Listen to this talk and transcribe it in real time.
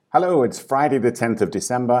Hello, it's Friday the 10th of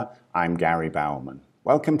December. I'm Gary Bowerman.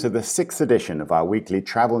 Welcome to the 6th edition of our weekly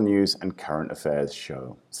travel news and current affairs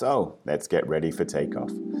show. So, let's get ready for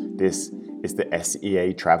takeoff. This is the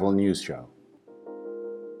SEA Travel News Show.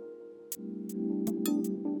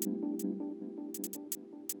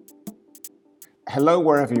 Hello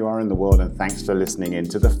wherever you are in the world, and thanks for listening in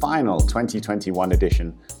to the final 2021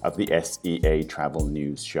 edition of the SEA Travel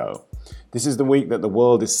News Show. This is the week that the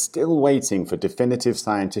world is still waiting for definitive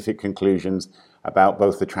scientific conclusions about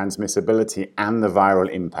both the transmissibility and the viral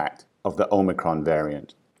impact of the Omicron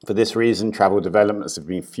variant. For this reason, travel developments have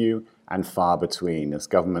been few and far between as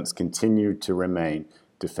governments continue to remain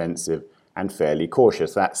defensive and fairly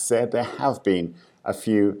cautious. That said, there have been a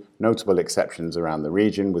few notable exceptions around the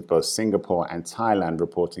region, with both Singapore and Thailand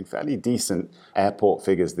reporting fairly decent airport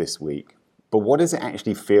figures this week. But what does it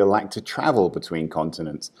actually feel like to travel between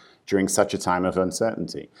continents during such a time of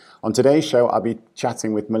uncertainty? On today's show, I'll be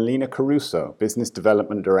chatting with Melina Caruso, Business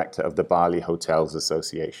Development Director of the Bali Hotels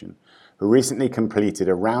Association, who recently completed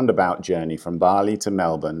a roundabout journey from Bali to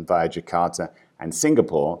Melbourne via Jakarta and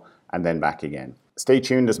Singapore, and then back again. Stay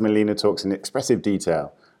tuned as Melina talks in expressive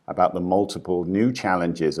detail about the multiple new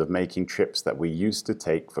challenges of making trips that we used to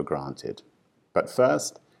take for granted. But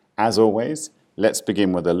first, as always, let's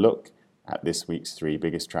begin with a look at this week's 3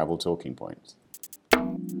 biggest travel talking points.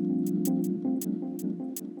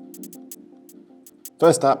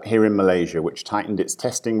 First up, here in Malaysia, which tightened its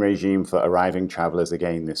testing regime for arriving travellers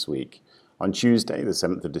again this week. On Tuesday, the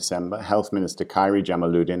 7th of December, Health Minister Khairi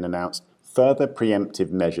Jamaluddin announced further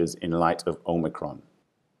preemptive measures in light of Omicron.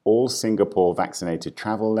 All Singapore vaccinated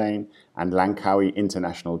travel lane and Langkawi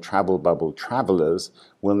International Travel Bubble travellers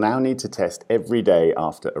will now need to test every day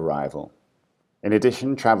after arrival. In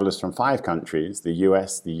addition, travellers from 5 countries, the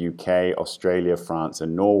US, the UK, Australia, France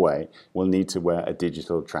and Norway, will need to wear a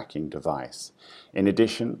digital tracking device. In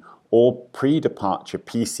addition, all pre-departure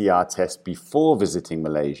PCR tests before visiting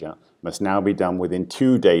Malaysia must now be done within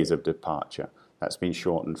 2 days of departure. That's been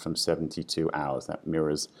shortened from 72 hours. That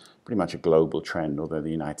mirrors pretty much a global trend, although the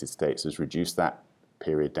United States has reduced that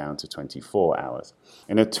period down to 24 hours.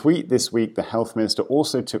 In a tweet this week, the Health Minister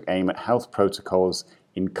also took aim at health protocols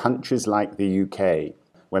in countries like the UK,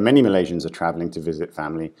 where many Malaysians are travelling to visit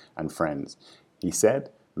family and friends. He said,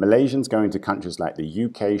 Malaysians going to countries like the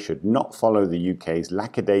UK should not follow the UK's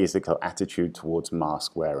lackadaisical attitude towards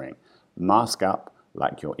mask wearing. Mask up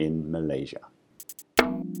like you're in Malaysia.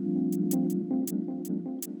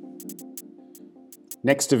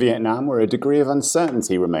 Next to Vietnam, where a degree of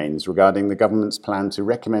uncertainty remains regarding the government's plan to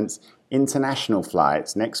recommence international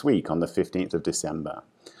flights next week on the 15th of December.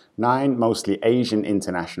 9 mostly Asian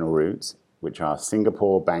international routes, which are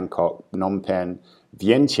Singapore, Bangkok, Phnom Penh,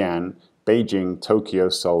 Vientiane, Beijing, Tokyo,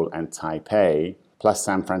 Seoul and Taipei, plus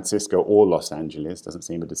San Francisco or Los Angeles, doesn't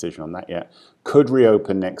seem a decision on that yet, could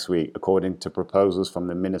reopen next week according to proposals from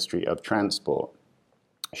the Ministry of Transport.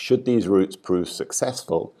 Should these routes prove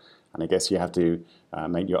successful, and I guess you have to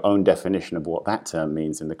make your own definition of what that term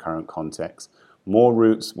means in the current context, more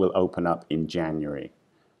routes will open up in January.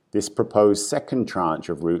 This proposed second tranche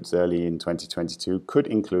of routes early in 2022 could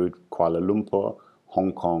include Kuala Lumpur,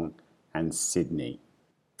 Hong Kong and Sydney.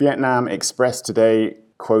 Vietnam Express today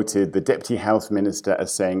quoted the Deputy Health Minister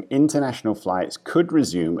as saying international flights could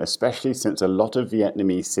resume, especially since a lot of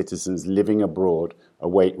Vietnamese citizens living abroad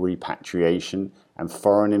await repatriation and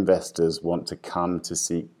foreign investors want to come to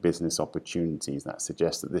seek business opportunities. That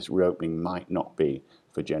suggests that this reopening might not be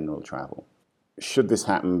for general travel. Should this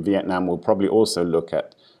happen, Vietnam will probably also look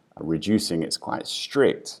at reducing its quite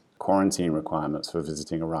strict quarantine requirements for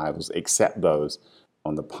visiting arrivals, except those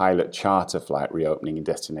on the pilot charter flight reopening in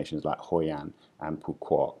destinations like Hoi An and Phu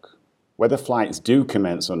Quoc. Whether flights do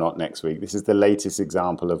commence or not next week, this is the latest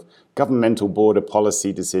example of governmental border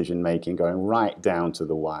policy decision-making going right down to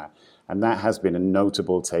the wire. And that has been a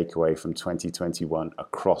notable takeaway from 2021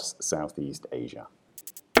 across Southeast Asia.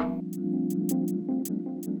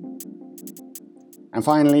 And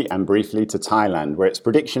finally, and briefly, to Thailand, where it's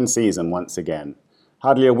prediction season once again.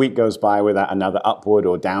 Hardly a week goes by without another upward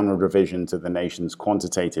or downward revision to the nation's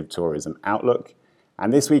quantitative tourism outlook.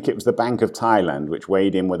 And this week it was the Bank of Thailand which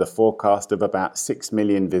weighed in with a forecast of about 6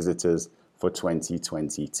 million visitors for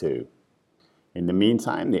 2022. In the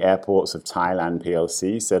meantime, the Airports of Thailand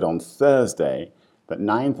plc said on Thursday that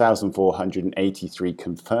 9,483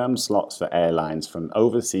 confirmed slots for airlines from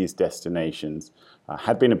overseas destinations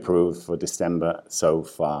had been approved for December so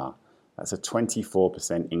far. That's a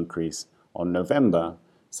 24% increase on November,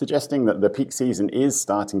 suggesting that the peak season is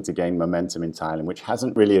starting to gain momentum in Thailand, which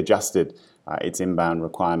hasn't really adjusted its inbound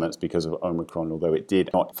requirements because of Omicron, although it did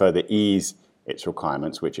not further ease its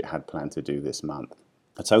requirements, which it had planned to do this month.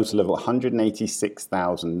 A total of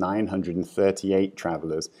 186,938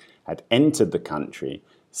 travellers had entered the country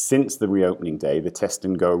since the reopening day, the test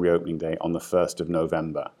and go reopening day on the 1st of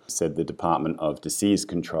November, said the Department of Disease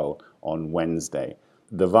Control on Wednesday.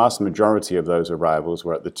 The vast majority of those arrivals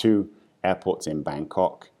were at the two airports in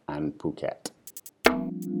Bangkok and Phuket.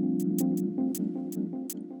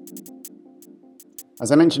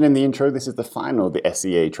 As I mentioned in the intro, this is the final of the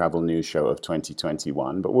SEA Travel News Show of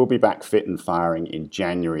 2021, but we'll be back fit and firing in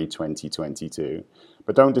January 2022.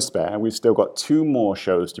 But don't despair, we've still got 2 more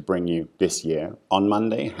shows to bring you this year. On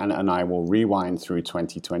Monday, Hannah and I will rewind through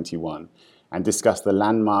 2021 and discuss the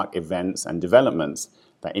landmark events and developments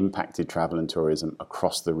that impacted travel and tourism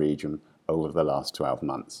across the region over the last 12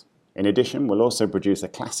 months. In addition, we'll also produce a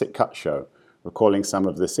classic cut show, recalling some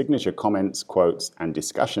of the signature comments, quotes, and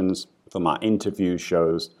discussions from our interview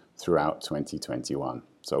shows throughout 2021.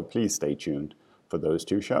 So please stay tuned for those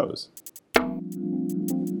 2 shows.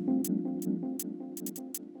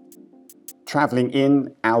 Traveling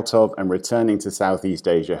in, out of, and returning to Southeast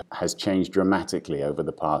Asia has changed dramatically over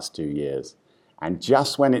the past 2 years. And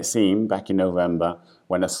just when it seemed, back in November,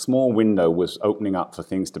 when a small window was opening up for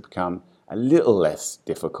things to become a little less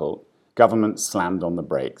difficult, governments slammed on the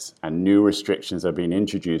brakes and new restrictions have been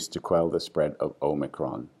introduced to quell the spread of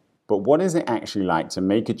Omicron. But what is it actually like to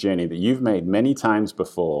make a journey that you've made many times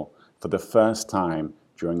before for the first time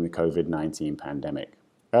during the COVID-19 pandemic?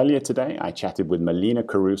 Earlier today, I chatted with Melina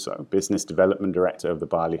Caruso, Business Development Director of the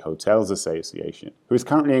Bali Hotels Association, who is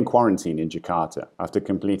currently in quarantine in Jakarta after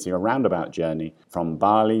completing a roundabout journey from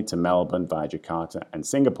Bali to Melbourne via Jakarta and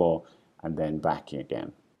Singapore, and then back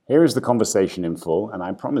again. Here is the conversation in full, and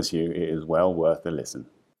I promise you it is well worth a listen.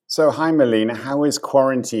 So, hi Melina, how is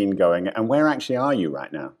quarantine going, and where actually are you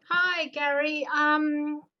right now? Hi Gary,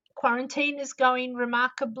 quarantine is going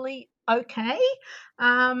remarkably okay.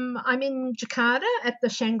 I'm in Jakarta at the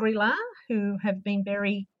Shangri-La, who have been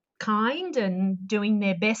very kind and doing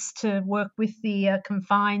their best to work with the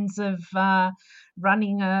confines of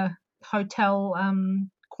running a hotel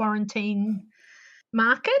quarantine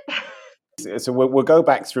market. So we'll go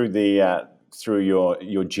back through through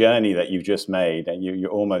your journey that you've just made, and you're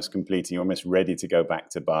almost completing, you're almost ready to go back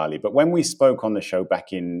to Bali. But when we spoke on the show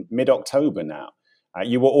back in mid-October now,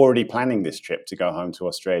 you were already planning this trip to go home to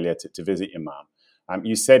Australia to visit your mum.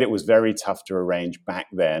 You said it was very tough to arrange back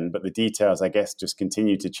then, but the details, I guess, just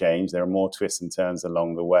continue to change. There are more twists and turns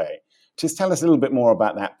along the way. Just tell us a little bit more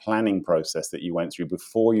about that planning process that you went through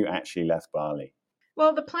before you actually left Bali.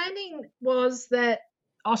 Well, the planning was that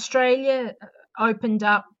Australia opened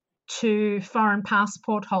up to foreign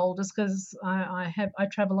passport holders because I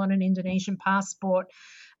travel on an Indonesian passport.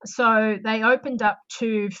 So they opened up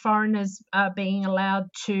to foreigners being allowed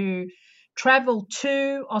to travel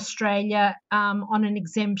to Australia on an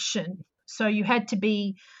exemption. So you had to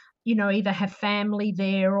be, either have family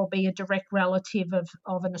there or be a direct relative of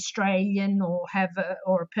an Australian or have a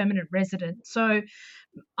permanent resident. So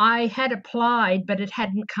I had applied, but it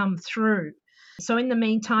hadn't come through. So in the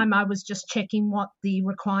meantime, I was just checking what the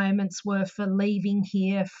requirements were for leaving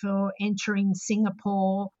here, for entering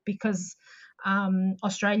Singapore, because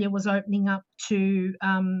Australia was opening up to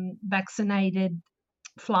vaccinated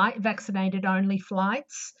only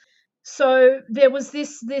flights. So there was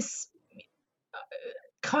this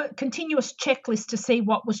continuous checklist to see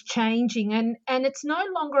what was changing, and it's no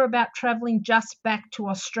longer about traveling just back to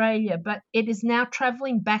Australia, but it is now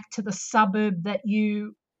traveling back to the suburb that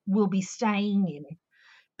you will be staying in,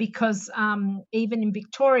 because even in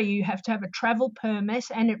Victoria you have to have a travel permit,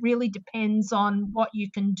 and it really depends on what you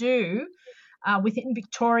can do within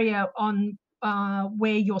Victoria on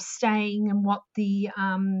where you're staying and what the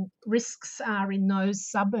risks are in those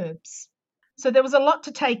suburbs. So there was a lot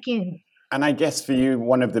to take in. And I guess for you,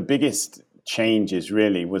 one of the biggest changes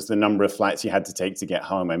really was the number of flights you had to take to get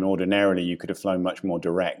home. I mean, ordinarily you could have flown much more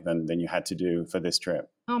direct than you had to do for this trip.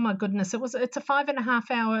 Oh my goodness, it's a 5.5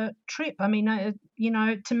 hour trip. I mean,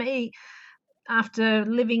 to me, after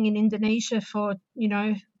living in Indonesia for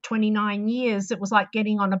 29 years, it was like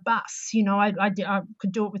getting on a bus. I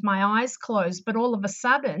could do it with my eyes closed, but all of a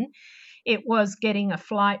sudden it was getting a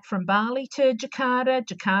flight from Bali to Jakarta,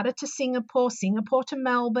 Jakarta to Singapore, Singapore to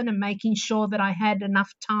Melbourne, and making sure that I had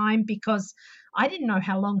enough time, because I didn't know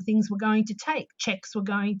how long things were going to take, checks were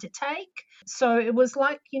going to take. So it was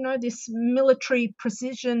like, this military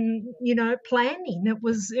precision, planning. It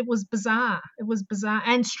was bizarre. It was bizarre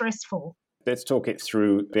and stressful. Let's talk it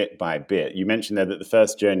through bit by bit. You mentioned there that the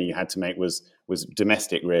first journey you had to make was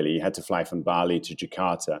domestic, really. You had to fly from Bali to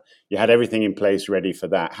Jakarta. You had everything in place ready for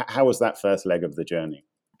that. How was that first leg of the journey?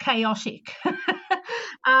 Chaotic.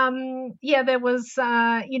 Yeah, there was,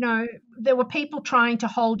 there were people trying to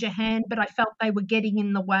hold your hand, but I felt they were getting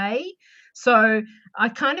in the way. So I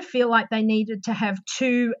kind of feel like they needed to have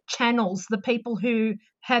two channels, the people who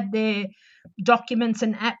had their documents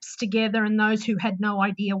and apps together and those who had no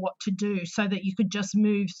idea what to do, so that you could just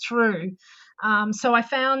move through. So I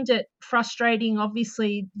found it frustrating.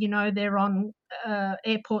 Obviously, they're on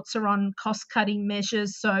airports are on cost cutting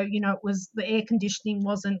measures. So, it was the air conditioning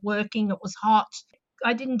wasn't working. It was hot.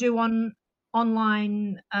 I didn't do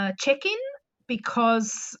online check-in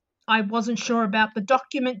because I wasn't sure about the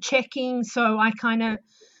document checking. So I kind of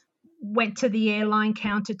went to the airline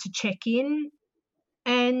counter to check in,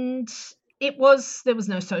 and there was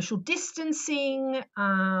no social distancing.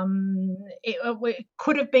 It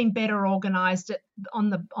could have been better organised on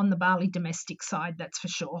the Bali domestic side, that's for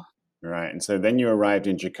sure. Right. And so then you arrived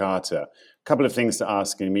in Jakarta. A couple of things to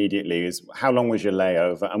ask immediately is how long was your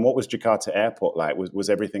layover and what was Jakarta airport like? Was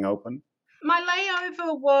everything open? My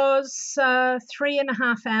layover was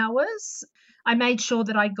 3.5 hours. I made sure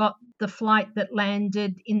that I got the flight that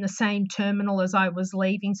landed in the same terminal as I was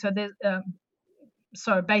leaving.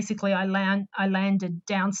 So basically, I landed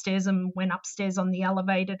downstairs and went upstairs on the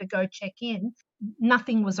elevator to go check in.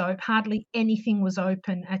 Nothing was open. Hardly anything was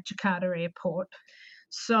open at Jakarta Airport.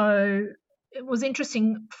 So it was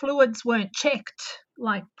interesting. Fluids weren't checked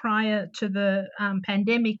like prior to the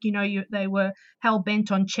pandemic. They were hell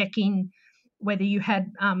bent on checking whether you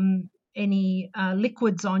had any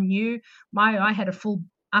liquids on you. I had a full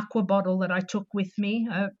aqua bottle that I took with me.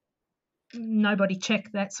 Nobody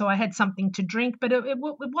checked that, so I had something to drink, but it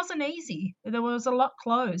wasn't easy. There was a lot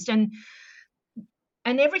closed, and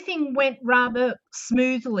everything went rather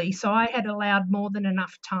smoothly, so I had allowed more than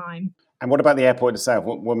enough time. And what about the airport itself?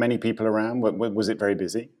 Were many people around? Was it very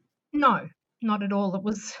busy? No, not at all. It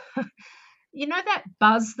was that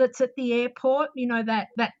buzz that's at the airport,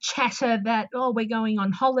 that chatter that, oh, we're going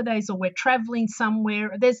on holidays or we're traveling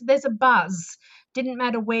somewhere. There's a buzz. Didn't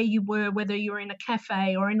matter where you were, whether you were in a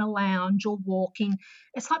cafe or in a lounge or walking.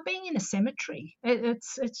 It's like being in a cemetery.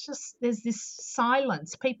 It's just, there's this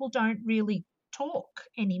silence. People don't really talk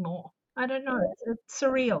anymore. I don't know. It's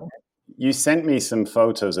surreal. You sent me some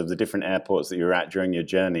photos of the different airports that you were at during your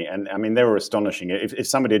journey. And I mean, they were astonishing. If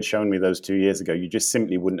somebody had shown me those 2 years ago, you just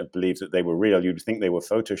simply wouldn't have believed that they were real. You'd think they were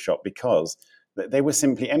Photoshopped because they were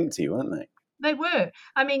simply empty, weren't they? They were.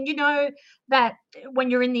 I mean, that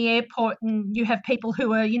when you're in the airport and you have people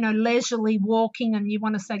who are, leisurely walking and you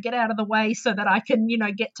want to say, get out of the way so that I can,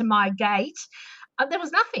 get to my gate. There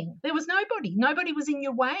was nothing. There was nobody. Nobody was in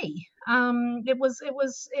your way. It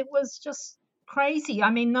was just crazy.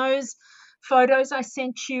 I mean, those photos I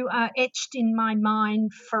sent you are etched in my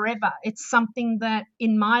mind forever. It's something that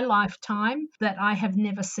in my lifetime that I have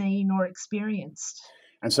never seen or experienced.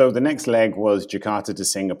 And so the next leg was Jakarta to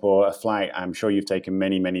Singapore, a flight I'm sure you've taken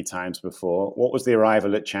many, many times before. What was the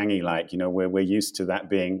arrival at Changi like? We're used to that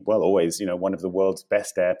being, well, always, one of the world's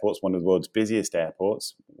best airports, one of the world's busiest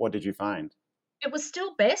airports. What did you find? It was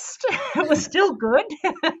still best. It was still good.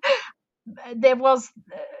 There was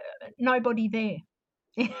nobody there.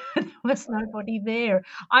 There was nobody there.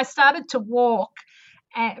 I started to walk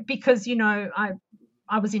because,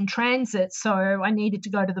 I was in transit, so I needed to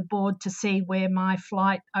go to the board to see where I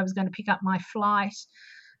was going to pick up my flight.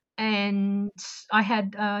 And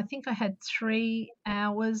I think I had 3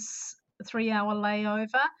 hours, 3-hour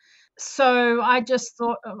layover. So I just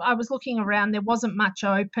thought, I was looking around, there wasn't much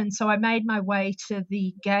open. So I made my way to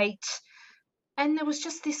the gate and there was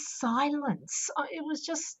just this silence. It was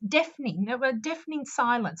just deafening. There were deafening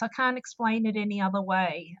silence. I can't explain it any other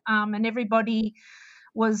way. And everybody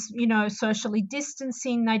was, socially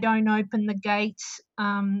distancing. They don't open the gate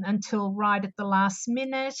until right at the last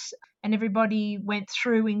minute. And everybody went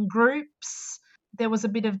through in groups. There was a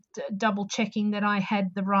bit of double checking that I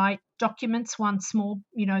had the right documents once more,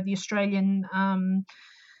 the Australian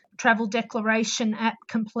travel declaration app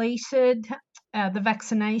completed, the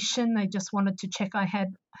vaccination. They just wanted to check I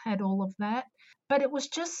had all of that. But it was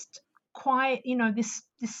just quiet, this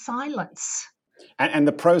silence. And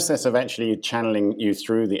the process of actually channeling you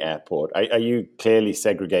through the airport, are you clearly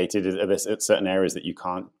segregated? Are there certain areas that you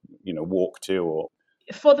can't, walk to? Or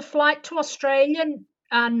for the flight to Australia,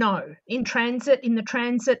 no. In the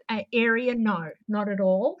transit area, no, not at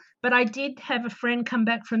all. But I did have a friend come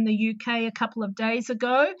back from the UK a couple of days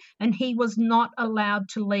ago, and he was not allowed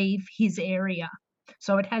to leave his area.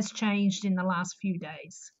 So it has changed in the last few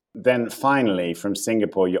days. Then finally, from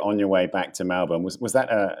Singapore, you're on your way back to Melbourne. Was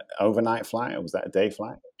that a overnight flight or was that a day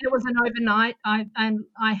flight? It was an overnight.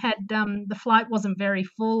 I had the flight wasn't very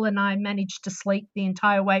full, and I managed to sleep the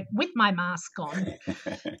entire way with my mask on.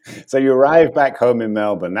 So you arrived back home in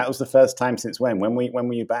Melbourne. That was the first time since when? When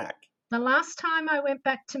were you back? The last time I went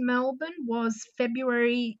back to Melbourne was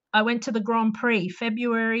February. I went to the Grand Prix,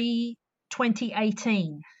 February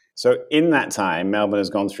 2018. So in that time, Melbourne has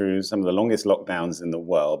gone through some of the longest lockdowns in the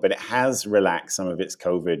world, but it has relaxed some of its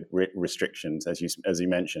COVID restrictions, as you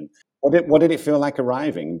mentioned. What did it feel like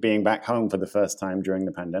arriving, being back home for the first time during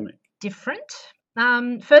the pandemic? Different.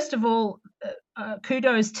 First of all,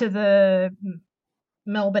 kudos to the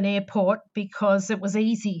Melbourne airport because it was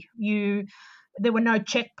easy. There were no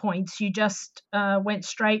checkpoints. You just went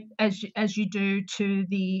straight as you do to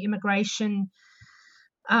the immigration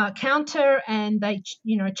counter, and they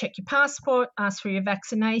check your passport, ask for your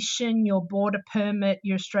vaccination, your border permit,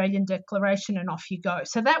 your Australian declaration, and off you go.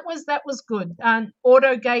 So that was good.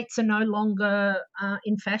 Auto gates are no longer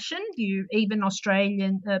in fashion. Even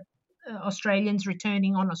Australians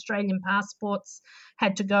returning on Australian passports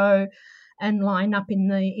had to go and line up in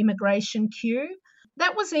the immigration queue.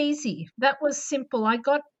 That was easy. That was simple.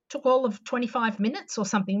 Took all of 25 minutes or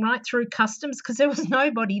something right through customs because there was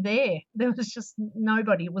nobody there. There was just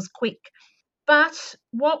nobody. It was quick. But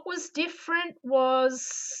what was different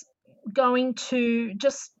was going to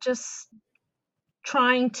just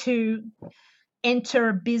trying to enter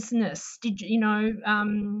a business. Did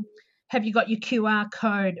have you got your QR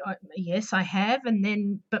code? Yes, I have.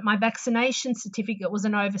 But my vaccination certificate was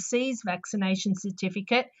an overseas vaccination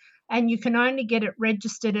certificate, and you can only get it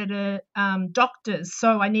registered at a doctor's.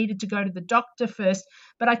 So I needed to go to the doctor first,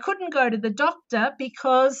 but I couldn't go to the doctor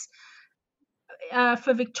because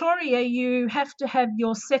for Victoria, you have to have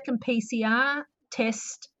your second negative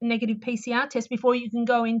PCR test, before you can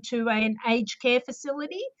go into an aged care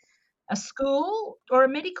facility, a school, or a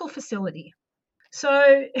medical facility.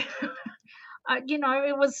 So,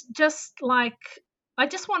 it was just like I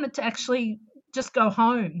just wanted to actually just go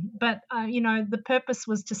home. But, the purpose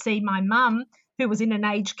was to see my mum, who was in an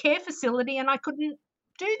aged care facility, and I couldn't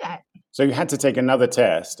do that. So you had to take another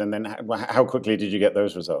test, and then how quickly did you get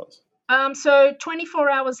those results? So 24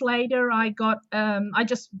 hours later, I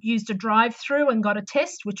just used a drive-through and got a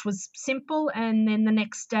test, which was simple. And then the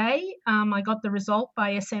next day, I got the result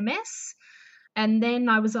by SMS. And then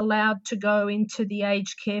I was allowed to go into the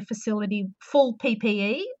aged care facility, full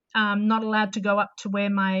PPE, not allowed to go up to where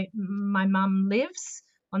my mum lives,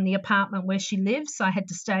 on the apartment where she lives. So I had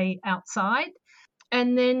to stay outside.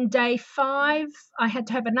 And then day 5, I had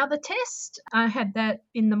to have another test. I had that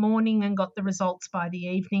in the morning and got the results by the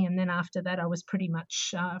evening. And then after that, I was pretty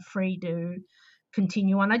much free to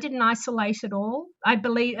continue on. I didn't isolate at all. I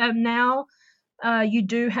believe now you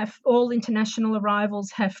do have, all international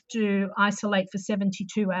arrivals have to isolate for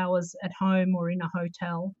 72 hours at home or in a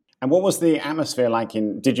hotel. And what was the atmosphere like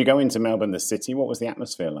did you go into Melbourne, the city? What was the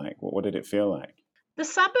atmosphere like? What did it feel like? The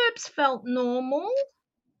suburbs felt normal,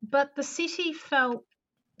 but the city felt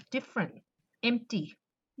different, empty,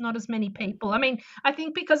 not as many people. I mean, I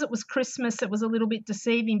think because it was Christmas, it was a little bit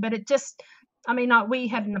deceiving, but we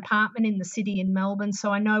had an apartment in the city in Melbourne,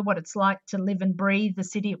 so I know what it's like to live and breathe the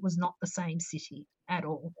city. It was not the same city at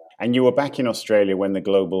all. And you were back in Australia when the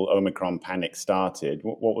global Omicron panic started.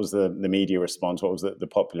 What was the media response? What was the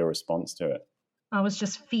popular response to it? I was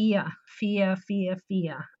just fear.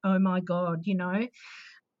 Oh my God,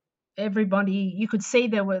 everybody, you could see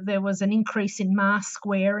there was an increase in mask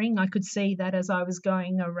wearing. I could see that as I was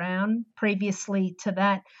going around. Previously to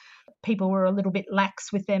that, people were a little bit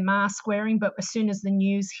lax with their mask wearing, but as soon as the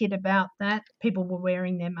news hit about that, people were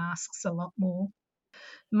wearing their masks a lot more.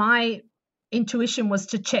 My intuition was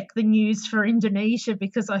to check the news for Indonesia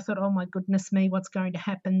because I thought, oh my goodness me, what's going to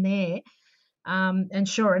happen there? And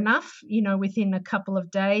sure enough, within a couple of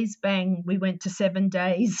days, bang, we went to 7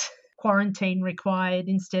 days quarantine required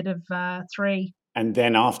instead of 3. And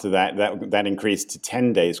then after that increased to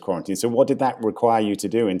 10 days quarantine. So what did that require you to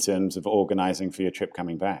do in terms of organising for your trip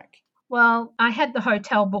coming back? Well, I had the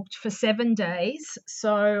hotel booked for 7 days,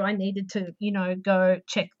 so I needed to, go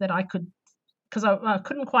check that I could, because I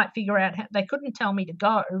couldn't quite figure out how, they couldn't tell me to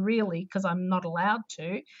go really because I'm not allowed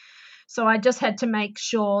to. So I just had to make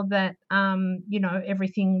sure that,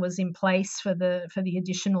 everything was in place for the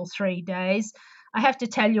additional 3 days. I have to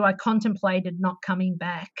tell you, I contemplated not coming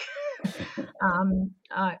back.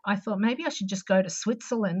 I thought maybe I should just go to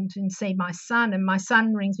Switzerland and see my son. And my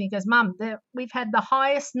son rings me and goes, Mum, we've had the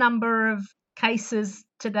highest number of cases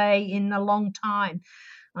today in a long time.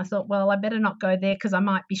 I thought, well, I better not go there because I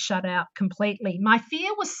might be shut out completely. My fear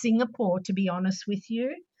was Singapore, to be honest with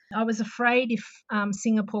you. I was afraid if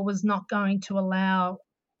Singapore was not going to allow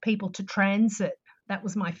people to transit. That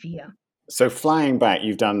was my fear. So flying back,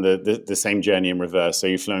 you've done the same journey in reverse. So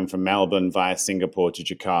you've flown from Melbourne via Singapore to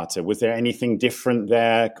Jakarta. Was there anything different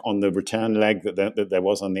there on the return leg that there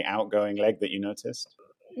was on the outgoing leg that you noticed?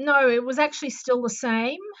 No, it was actually still the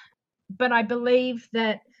same, but I believe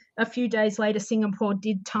that a few days later, Singapore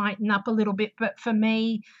did tighten up a little bit. But for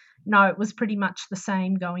me, no, it was pretty much the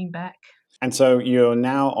same going back. And so you're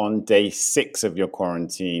now on day 6 of your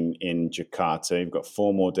quarantine in Jakarta. You've got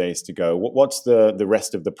 4 more days to go. What's the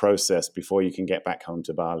rest of the process before you can get back home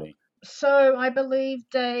to Bali? So I believe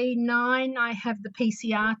day 9, I have the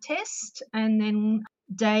PCR test, and then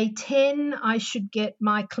day 10, I should get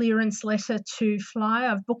my clearance letter to fly.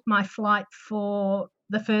 I've booked my flight for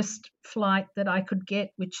the first flight that I could get,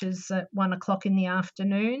 which is at 1:00 in the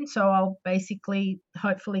afternoon. So I'll basically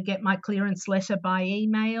hopefully get my clearance letter by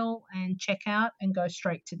email and check out and go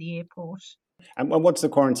straight to the airport. And what's the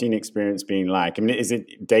quarantine experience been like? I mean, is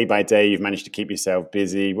it day by day you've managed to keep yourself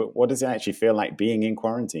busy? What does it actually feel like being in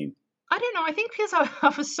quarantine? I don't know. I think because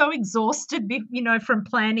I was so exhausted, from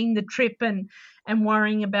planning the trip and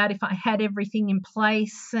worrying about if I had everything in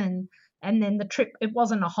place, and then the trip. It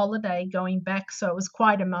wasn't a holiday going back, so it was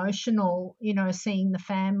quite emotional. Seeing the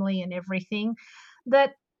family and everything.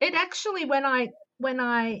 That it actually when I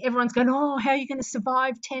everyone's going, oh, how are you going to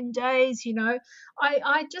survive 10 days?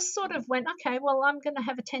 I just sort of went, okay, well, I'm going to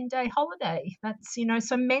have a 10-day holiday. That's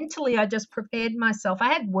so mentally I just prepared myself.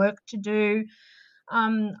 I had work to do.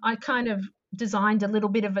 I kind of designed a little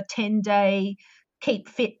bit of a 10-day keep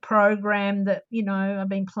fit program that, I've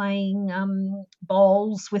been playing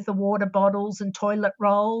bowls with the water bottles and toilet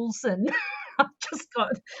rolls, and I've just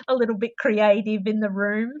got a little bit creative in the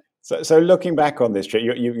room. So looking back on this trip,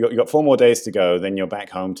 you've got 4 more days to go, then you're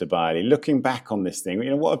back home to Bali. Looking back on this thing,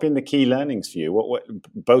 what have been the key learnings for you? What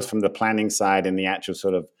both from the planning side and the actual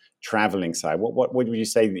sort of traveling side? What would you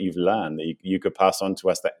say that you've learned that you could pass on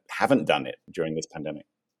to us that haven't done it during this pandemic?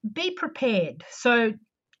 Be prepared. So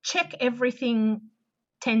check everything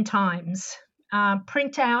 10 times.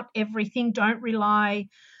 Print out everything. Don't rely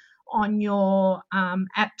on your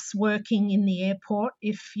apps working in the airport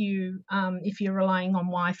if you're relying on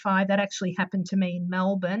Wi-Fi. That actually happened to me in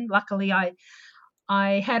Melbourne. Luckily,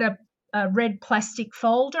 I had a red plastic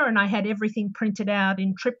folder and I had everything printed out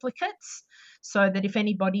in triplicates so that if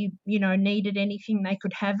anybody needed anything, they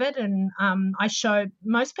could have it. And I showed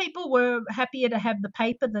most people were happier to have the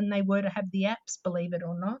paper than they were to have the apps, believe it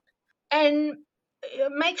or not. And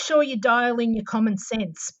make sure you dial in your common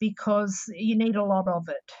sense because you need a lot of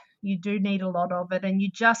it. You do need a lot of it, and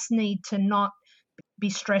you just need to not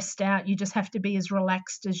be stressed out. You just have to be as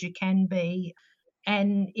relaxed as you can be.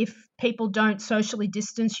 And if people don't socially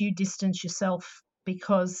distance, you distance yourself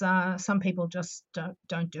because some people just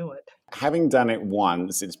don't do it. Having done it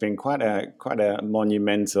once, it's been quite a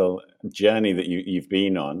monumental journey that you've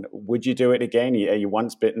been on. Would you do it again? Are you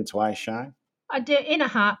once bitten, twice shy? I did in a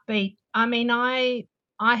heartbeat. I mean, I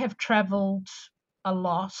have travelled a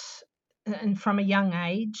lot and from a young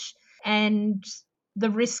age, and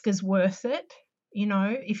the risk is worth it.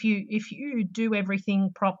 If you do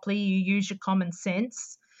everything properly, you use your common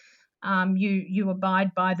sense, you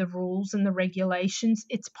abide by the rules and the regulations,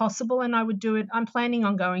 it's possible, and I would do it. I'm planning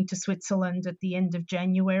on going to Switzerland at the end of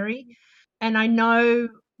January, and I know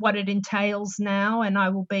what it entails now, and I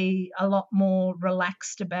will be a lot more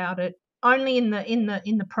relaxed about it. Only in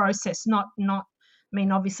the process, not. I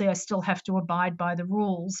mean, obviously, I still have to abide by the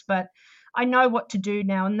rules, but I know what to do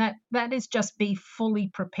now, and that is just be fully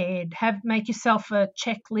prepared. Make yourself a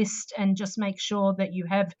checklist, and just make sure that you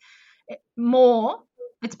have more.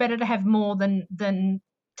 It's better to have more than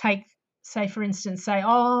take. Say, for instance,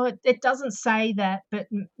 oh, it doesn't say that, but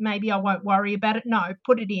maybe I won't worry about it. No,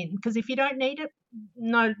 put it in, because if you don't need it,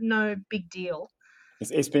 no big deal.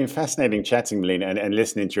 It's been fascinating chatting, Melina, and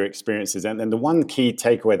listening to your experiences. And the one key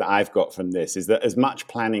takeaway that I've got from this is that as much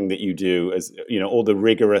planning that you do, as all the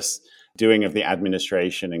rigorous doing of the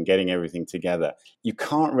administration and getting everything together, you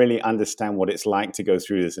can't really understand what it's like to go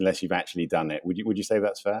through this unless you've actually done it. Would you say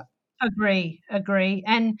that's fair? Agree.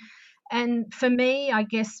 And for me, I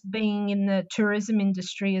guess being in the tourism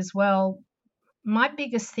industry as well, my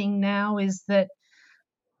biggest thing now is that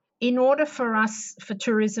in order for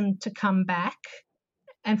tourism to come back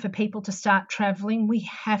and for people to start traveling, we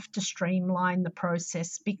have to streamline the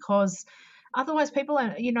process, because otherwise people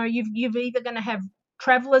are, you've either going to have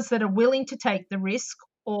travelers that are willing to take the risk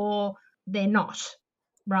or they're not,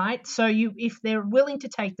 right? So if they're willing to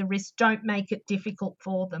take the risk, don't make it difficult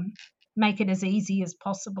for them. Make it as easy as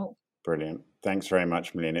possible. Brilliant. Thanks very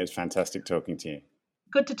much, Melina. It was fantastic talking to you.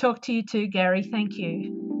 Good to talk to you too, Gary. Thank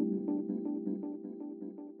you.